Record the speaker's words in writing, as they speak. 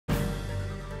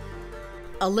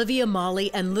Olivia,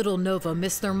 Molly, and little Nova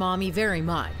miss their mommy very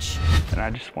much. And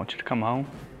I just want you to come home.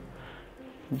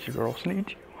 Your girls need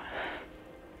you.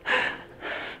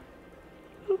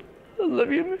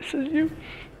 Olivia misses you.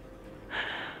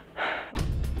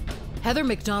 Heather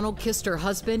McDonald kissed her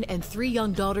husband and 3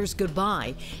 young daughters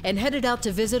goodbye and headed out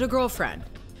to visit a girlfriend.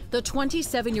 The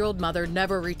 27-year-old mother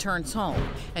never returns home,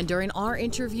 and during our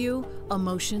interview,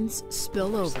 emotions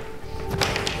spill over.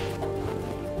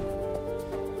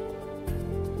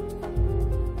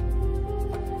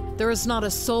 There is not a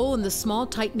soul in the small,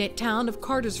 tight-knit town of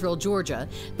Cartersville, Georgia,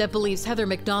 that believes Heather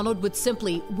McDonald would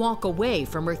simply walk away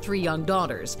from her 3 young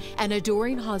daughters and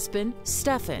adoring husband,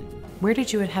 Stefan. Where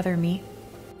did you and Heather meet?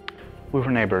 We were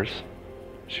neighbors.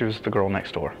 She was the girl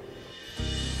next door.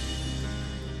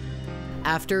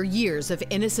 After years of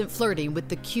innocent flirting with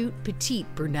the cute, petite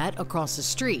brunette across the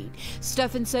street,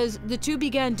 Stefan says the two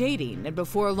began dating, and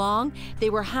before long,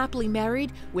 they were happily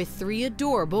married with 3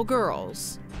 adorable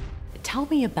girls. Tell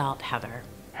me about Heather.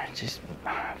 She's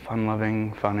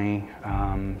fun-loving, funny.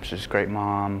 She's a great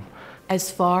mom.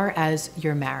 As far as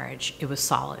your marriage, it was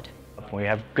solid. We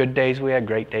have good days, we had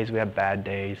great days, we had bad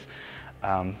days.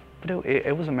 But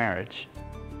it was a marriage.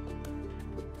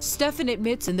 Stefan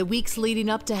admits in the weeks leading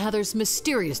up to Heather's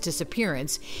mysterious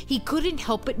disappearance, he couldn't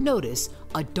help but notice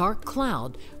a dark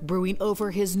cloud brewing over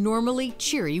his normally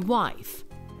cheery wife.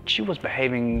 She was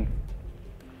behaving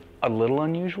a little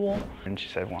unusual, and she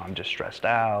said, well, I'm just stressed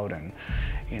out, and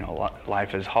you know,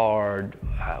 life is hard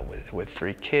with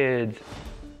 3 kids.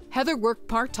 Heather worked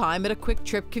part-time at a Quick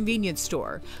Trip convenience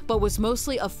store, but was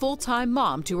mostly a full-time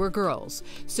mom to her girls.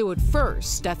 So at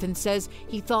first, Stefan says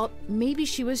he thought maybe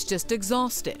she was just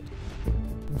exhausted.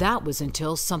 That was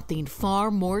until something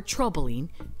far more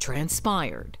troubling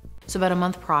transpired. So about a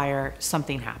month prior,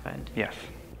 something happened. Yes.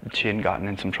 She had gotten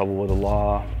in some trouble with the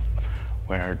law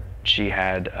where she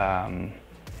had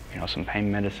some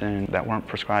pain medicine that weren't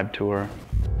prescribed to her.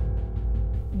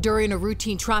 During a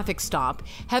routine traffic stop,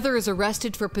 Heather is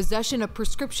arrested for possession of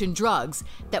prescription drugs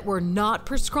that were not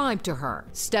prescribed to her.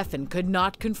 Stefan could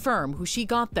not confirm who she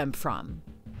got them from.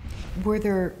 Were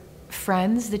there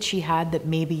friends that she had that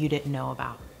maybe you didn't know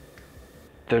about?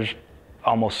 There's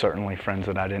almost certainly friends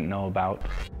that I didn't know about.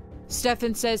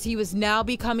 Stefan says he was now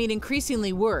becoming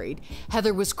increasingly worried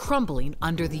Heather was crumbling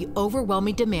under the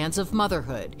overwhelming demands of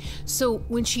motherhood. So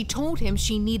when she told him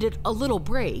she needed a little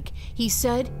break, he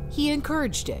said he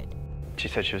encouraged it. She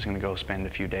said she was going to go spend a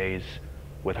few days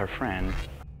with her friend.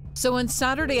 So on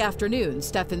Saturday afternoon,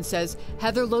 Stefan says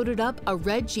Heather loaded up a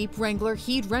red Jeep Wrangler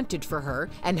he'd rented for her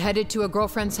and headed to a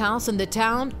girlfriend's house in the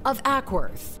town of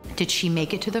Ackworth. Did she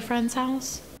make it to the friend's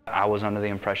house? I was under the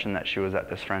impression that she was at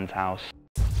this friend's house.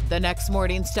 The next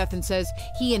morning, Stefan says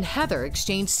he and Heather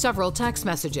exchanged several text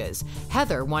messages.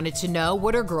 Heather wanted to know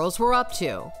what her girls were up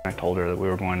to. I told her that we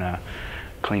were going to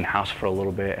clean house for a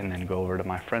little bit and then go over to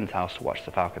my friend's house to watch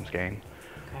the Falcons game.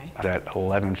 Okay. At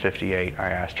 11:58,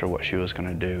 I asked her what she was going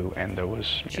to do, and there was...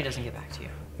 She doesn't get back to you.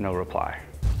 No reply.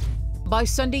 By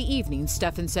Sunday evening,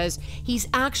 Stefan says he's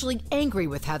actually angry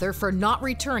with Heather for not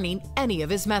returning any of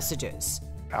his messages.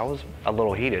 I was a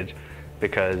little heated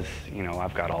because, you know,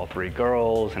 I've got all 3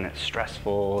 girls and it's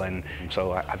stressful, and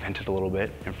so I vented a little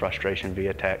bit in frustration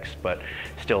via text, but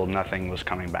still nothing was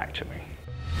coming back to me.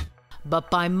 But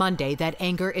by Monday, that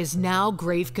anger is now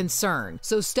grave concern.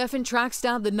 So Stefan tracks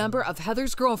down the number of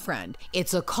Heather's girlfriend.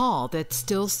 It's a call that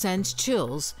still sends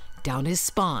chills down his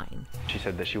spine. She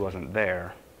said that she wasn't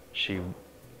there. She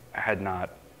had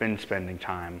not been spending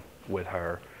time with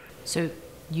her. So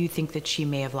you think that she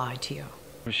may have lied to you?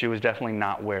 She was definitely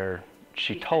not where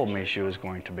she told me she was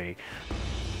going to be.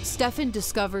 Stefan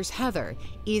discovers Heather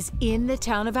is in the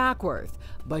town of Ackworth,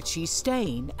 but she's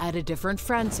staying at a different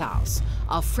friend's house,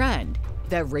 a friend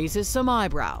that raises some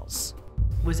eyebrows.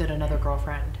 Was it another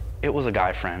girlfriend? It was a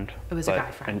guy friend. It was a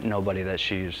guy friend. Nobody that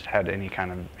she's had any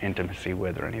kind of intimacy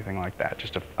with or anything like that,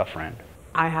 just a friend.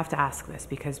 I have to ask this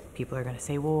because people are going to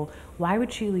say, well, why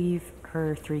would she leave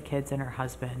her 3 kids and her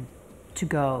husband to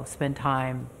go spend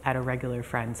time at a regular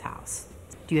friend's house?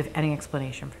 Do you have any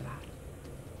explanation for that?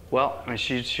 Well, I mean,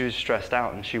 she was stressed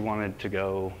out and she wanted to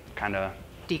go kind of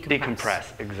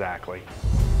decompress. Exactly.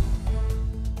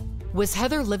 Was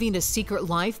Heather living a secret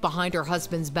life behind her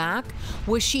husband's back?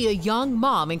 Was she a young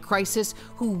mom in crisis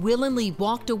who willingly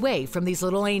walked away from these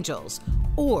little angels?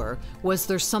 Or was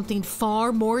there something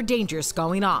far more dangerous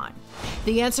going on?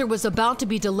 The answer was about to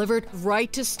be delivered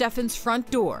right to Stefan's front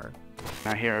door.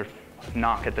 I hear a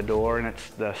knock at the door, and it's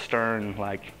the stern,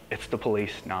 like, it's the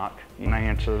police knock. And I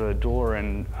answer the door,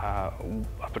 and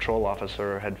a patrol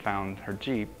officer had found her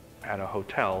Jeep at a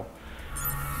hotel.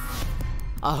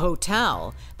 a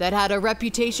hotel that had a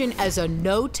reputation as a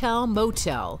no-tell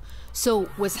motel. So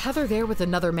was Heather there with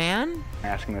another man? I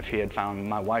asked him if he had found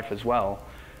my wife as well,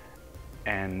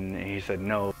 and he said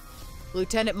no.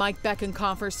 Lieutenant Mike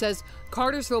Beckenkoffer says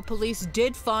Cartersville police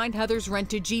did find Heather's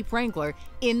rented Jeep Wrangler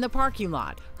in the parking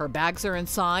lot. Her bags are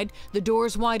inside, the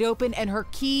door's wide open, and her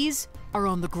keys are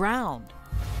on the ground.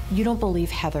 You don't believe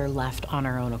Heather left on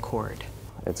her own accord?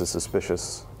 It's a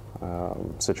suspicious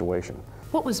situation.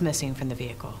 What was missing from the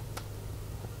vehicle?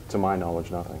 To my knowledge,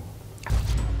 nothing.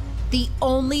 The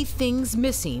only things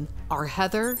missing are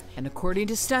Heather and, according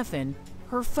to Stefan,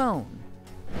 her phone.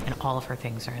 And all of her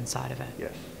things are inside of it?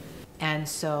 Yes. And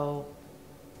so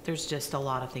there's just a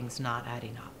lot of things not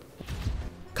adding up.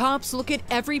 Cops look at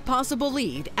every possible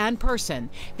lead and person.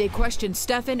 They question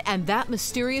Stefan and that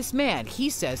mysterious man he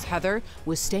says Heather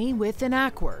was staying with in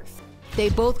Ackworth. They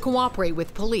both cooperate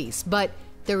with police, but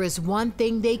there is one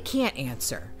thing they can't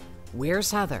answer.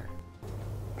 Where's Heather?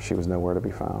 She was nowhere to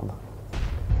be found.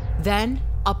 Then,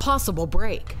 a possible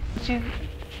break. She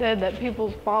said that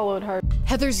people followed her.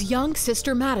 Heather's young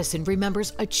sister Madison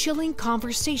remembers a chilling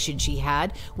conversation she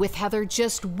had with Heather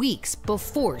just weeks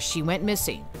before she went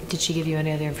missing. Did she give you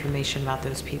any other information about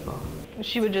those people?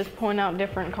 She would just point out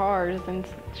different cars, and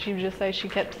she would just say she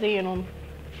kept seeing them.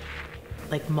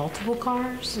 Like multiple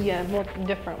cars? Yeah,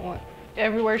 different ones.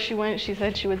 Everywhere she went, she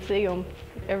said she would see them.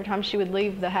 Every time she would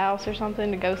leave the house or something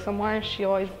to go somewhere, she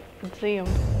always would see them.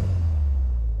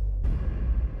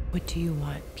 What do you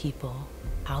want people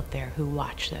out there who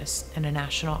watch this and a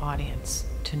national audience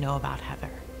to know about Heather?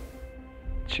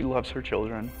 She loves her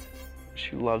children.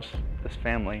 She loves this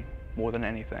family more than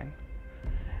anything.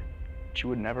 She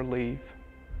would never leave.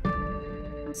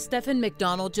 Stefan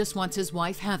McDonald just wants his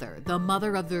wife Heather, the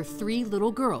mother of their 3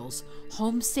 little girls,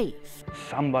 home safe.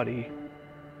 Somebody,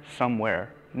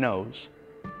 somewhere, knows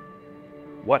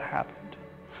what happened.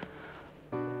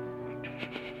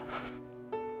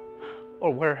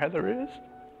 Or where Heather is.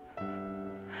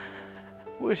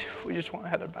 We just want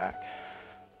Heather back.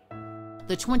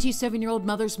 The 27-year-old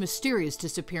mother's mysterious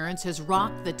disappearance has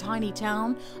rocked the tiny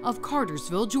town of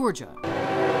Cartersville, Georgia.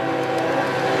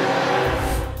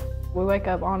 We wake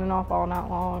up on and off all night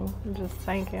long, just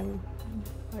thinking,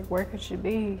 like, where could she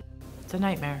be? It's a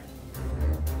nightmare.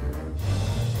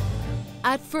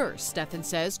 At first, Stefan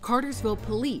says Cartersville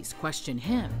police question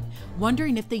him,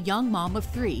 wondering if the young mom of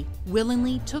 3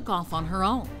 willingly took off on her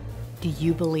own. Do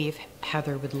you believe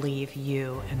Heather would leave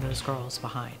you and those girls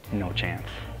behind? No chance.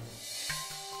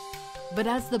 But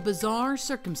as the bizarre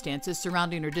circumstances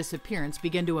surrounding her disappearance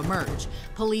begin to emerge,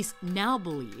 police now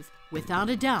believe, without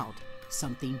a doubt,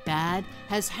 something bad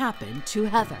has happened to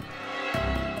Heather.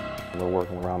 We're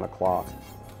working around the clock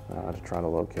to try to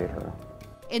locate her.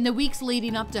 In the weeks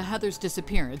leading up to Heather's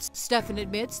disappearance, Stefan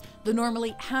admits the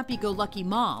normally happy-go-lucky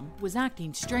mom was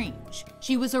acting strange.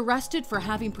 She was arrested for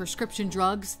having prescription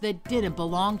drugs that didn't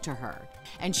belong to her,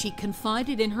 and she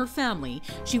confided in her family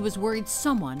she was worried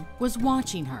someone was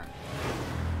watching her.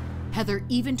 Heather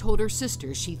even told her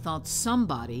sister she thought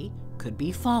somebody could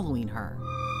be following her.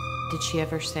 Did she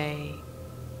ever say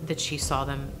that she saw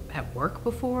them at work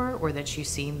before, or that she's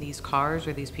seen these cars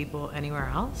or these people anywhere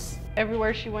else?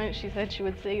 Everywhere she went, she said she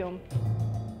would see them.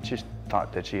 She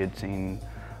thought that she had seen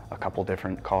a couple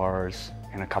different cars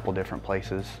in a couple different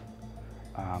places,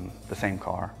 the same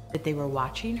car. That they were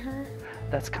watching her?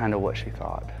 That's kind of what she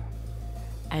thought.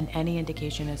 And any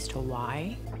indication as to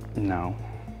why? No.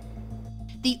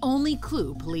 The only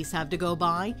clue police have to go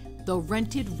by, the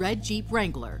rented red Jeep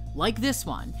Wrangler, like this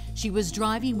one, she was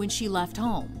driving when she left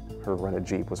home. Her rented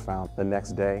Jeep was found the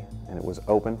next day, and it was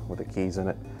open with the keys in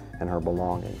it and her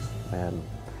belongings, and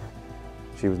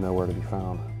she was nowhere to be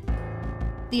found.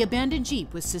 The abandoned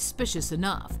Jeep was suspicious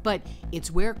enough, but it's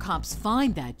where cops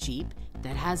find that Jeep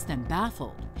that has them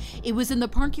baffled. It was in the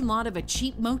parking lot of a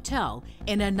cheap motel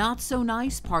in a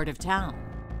not-so-nice part of town.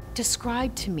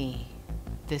 Describe to me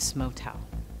this motel.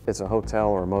 It's a hotel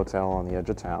or a motel on the edge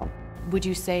of town. Would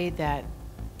you say that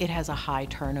it has a high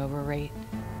turnover rate?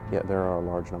 Yeah, there are a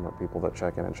large number of people that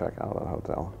check in and check out of the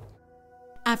hotel.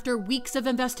 After weeks of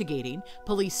investigating,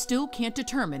 police still can't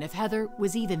determine if Heather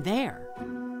was even there.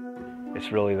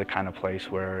 It's really the kind of place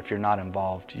where if you're not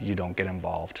involved, you don't get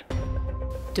involved.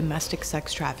 Domestic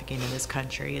sex trafficking in this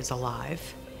country is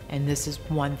alive, and this is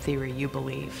one theory you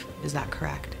believe. Is that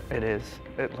correct? It is.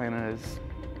 Atlanta is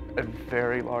a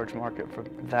very large market for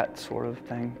that sort of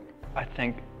thing. I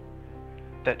think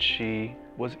that she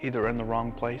was either in the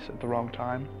wrong place at the wrong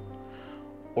time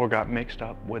or got mixed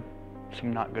up with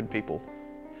some not good people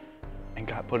and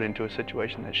got put into a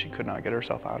situation that she could not get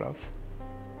herself out of.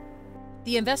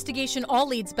 The investigation all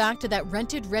leads back to that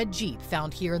rented red Jeep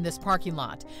found here in this parking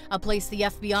lot, a place the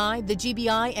FBI, the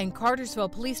GBI, and Cartersville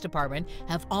Police Department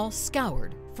have all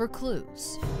scoured for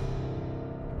clues.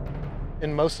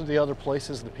 In most of the other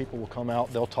places, the people will come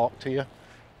out, they'll talk to you.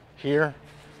 Here,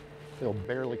 they'll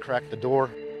barely crack the door.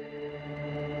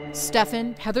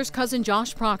 Stefan, Heather's cousin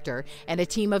Josh Proctor, and a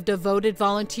team of devoted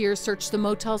volunteers search the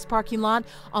motel's parking lot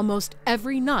almost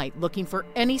every night looking for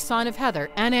any sign of Heather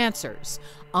and answers.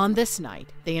 On this night,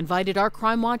 they invited our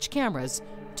Crime Watch cameras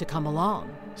to come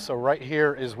along. So right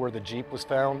here is where the Jeep was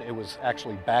found. It was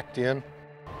actually backed in.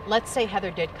 Let's say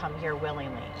Heather did come here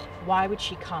willingly. Why would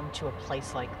she come to a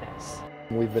place like this?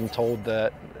 We've been told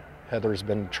that Heather's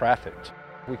been trafficked.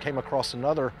 We came across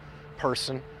another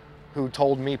person who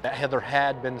told me that Heather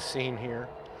had been seen here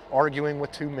arguing with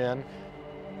two men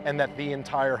and that the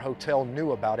entire hotel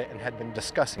knew about it and had been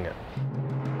discussing it.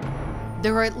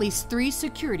 There are at least 3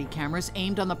 security cameras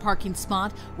aimed on the parking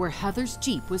spot where Heather's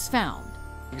Jeep was found.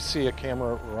 You see a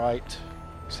camera right,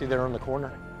 see there in the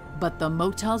corner? But the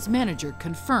motel's manager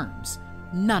confirms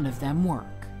none of them work.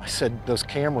 I said those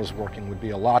cameras working would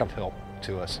be a lot of help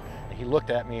to us. And he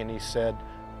looked at me and he said,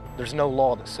 "There's no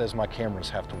law that says my cameras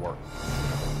have to work."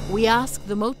 We asked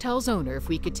the motel's owner if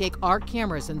we could take our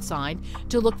cameras inside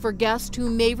to look for guests who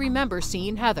may remember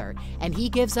seeing Heather, and he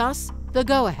gives us the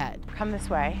go-ahead. Come this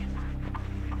way.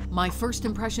 My first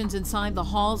impressions inside the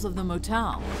halls of the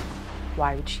motel.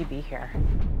 Why would she be here?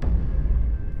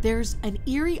 There's an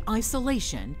eerie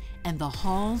isolation, and the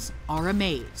halls are a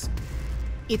maze.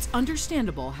 It's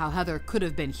understandable how Heather could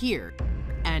have been here,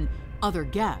 and other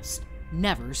guests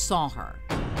never saw her.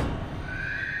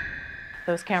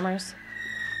 Those cameras,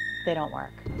 they don't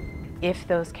work. If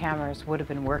those cameras would have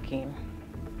been working,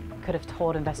 could have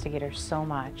told investigators so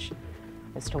much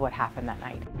as to what happened that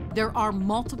night. There are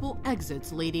multiple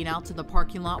exits leading out to the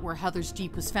parking lot where Heather's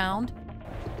Jeep was found.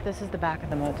 This is the back of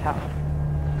the motel.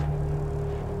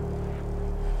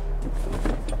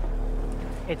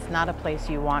 It's not a place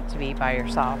you want to be by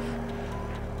yourself.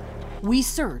 We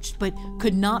searched, but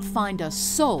could not find a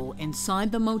soul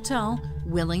inside the motel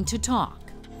willing to talk.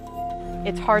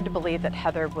 It's hard to believe that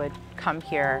Heather would come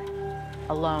here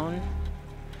alone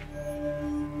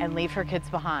and leave her kids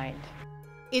behind.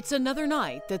 It's another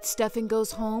night that Stefan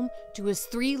goes home to his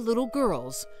 3 little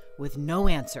girls with no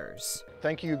answers.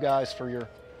 Thank you guys for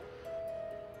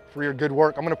your good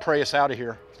work. I'm going to pray us out of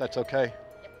here, if that's okay.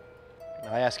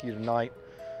 I ask you tonight,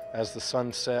 as the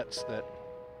sun sets, that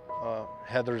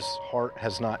Heather's heart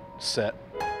has not set.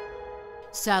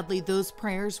 Sadly, those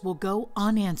prayers will go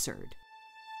unanswered.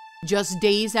 Just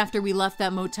days after we left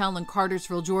that motel in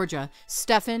Cartersville, Georgia,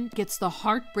 Stefan gets the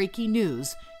heartbreaking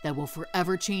news that will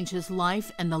forever change his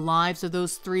life and the lives of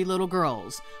those 3 little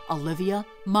girls, Olivia,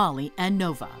 Molly, and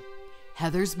Nova.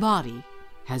 Heather's body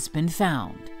has been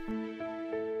found.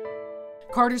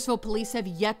 Cartersville police have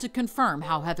yet to confirm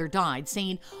how Heather died,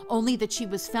 saying only that she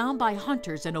was found by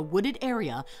hunters in a wooded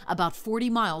area about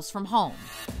 40 miles from home.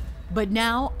 But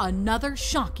now, another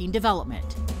shocking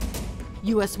development.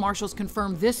 U.S. Marshals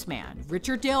confirm this man,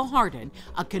 Richard Dale Hardin,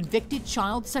 a convicted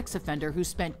child sex offender who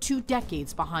spent 2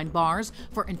 decades behind bars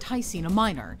for enticing a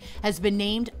minor, has been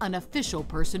named an official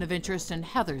person of interest in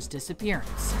Heather's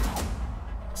disappearance.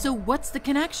 So what's the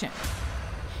connection?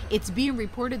 It's being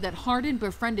reported that Hardin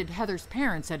befriended Heather's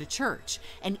parents at a church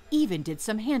and even did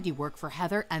some handiwork for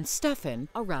Heather and Stefan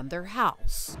around their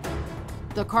house.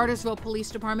 The Cartersville Police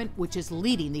Department, which is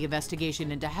leading the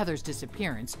investigation into Heather's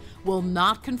disappearance, will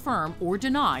not confirm or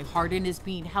deny Hardin is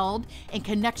being held in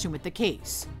connection with the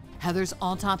case. Heather's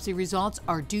autopsy results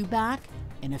are due back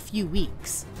in a few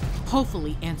weeks,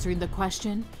 hopefully answering the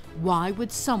question, why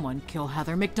would someone kill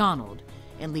Heather McDonald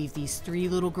and leave these 3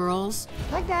 little girls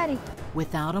like Daddy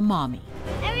without a mommy?